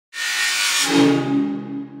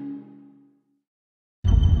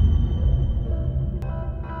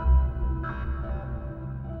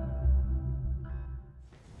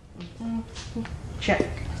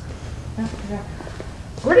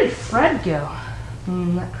Where did Fred go?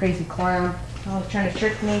 That crazy clown. Oh, he's trying to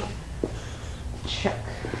trick me. Check.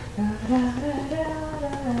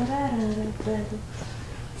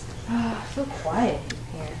 Oh, so quiet in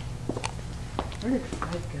here. Where did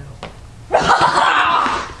Fred go?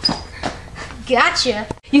 Gotcha.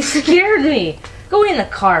 You scared me. Go in the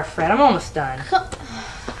car, Fred. I'm almost done.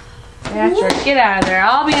 Yeah, sure. Get out of there.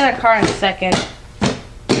 I'll be in the car in a second.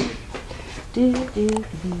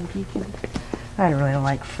 I don't really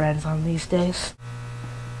like Freds on these days.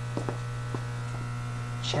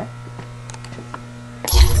 Check.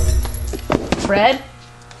 Fred?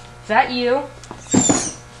 Is that you?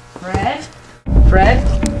 Fred? Fred?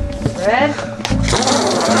 Fred?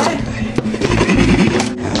 Fred?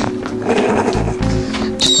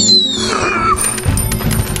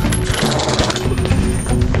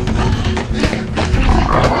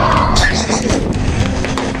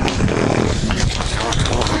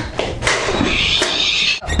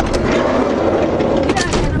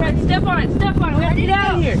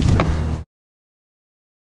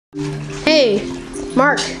 Hey,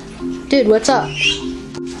 Mark. Dude, what's up?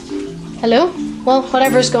 Hello? Well,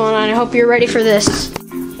 whatever's going on, I hope you're ready for this.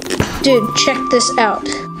 Dude, check this out.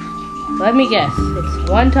 Let me guess. It's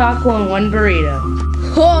 1 taco and 1 burrito.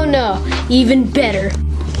 Oh no, even better.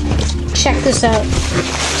 Check this out.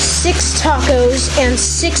 6 tacos and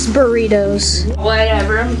 6 burritos.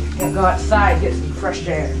 Whatever. I'm gonna go outside, get some fresh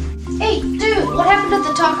air. Hey, dude, what happened to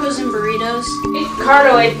the tacos and burritos?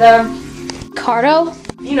 Cardo ate them. Cardo?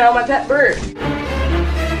 You know, my pet bird.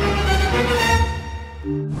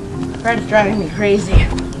 Fred's driving me crazy.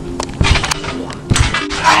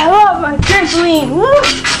 I love my trampoline. Woo!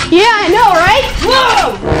 Yeah, I know, right?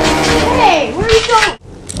 Whoa! Hey, where are you going?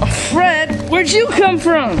 Oh, Fred, where'd you come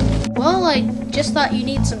from? Well, I just thought you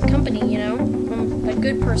need some company, you know? I'm a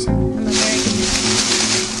good person. I'm a very good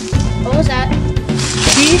person. What was that?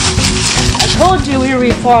 See? I told you we were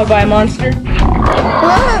being followed by a monster.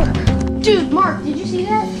 Ah! Dude, Mark, did you see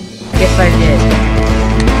that? Yes, I did.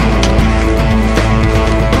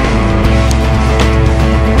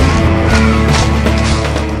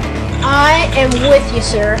 I am with you,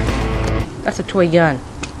 sir. That's a toy gun.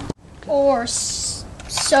 Or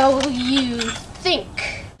so you think.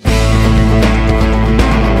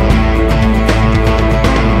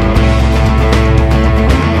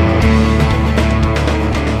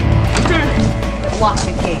 Lock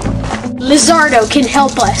the gate. Lizardo can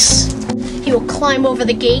help us. He will climb over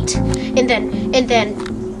the gate and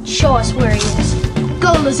then show us where he is.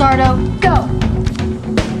 Go, Lizardo, go!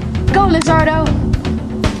 Go, Lizardo!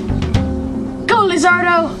 Go,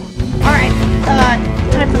 Lizardo! Alright,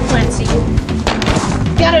 time for plan C.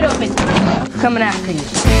 Got it open. Coming after you.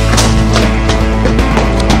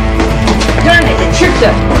 Darn it, it tripped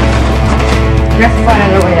us. We have to find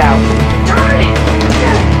another way out. Darn it!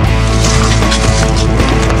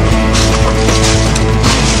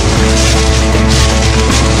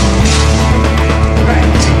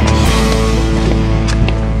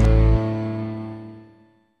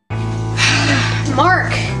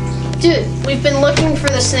 Mark! Dude, we've been looking for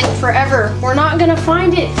this thing forever. We're not gonna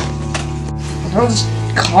find it. I'll just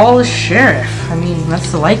call the sheriff. I mean,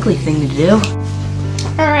 that's the likely thing to do.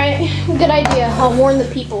 Alright, good idea. I'll warn the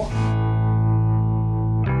people.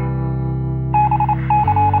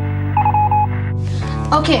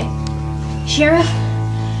 Okay, Sheriff,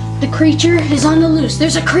 the creature is on the loose.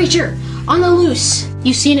 There's a creature on the loose.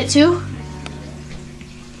 You seen it too?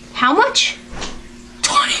 How much?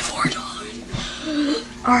 $24.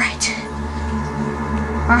 Alright.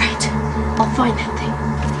 Alright, I'll find that thing.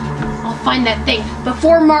 I'll find that thing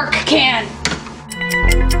before Mark can.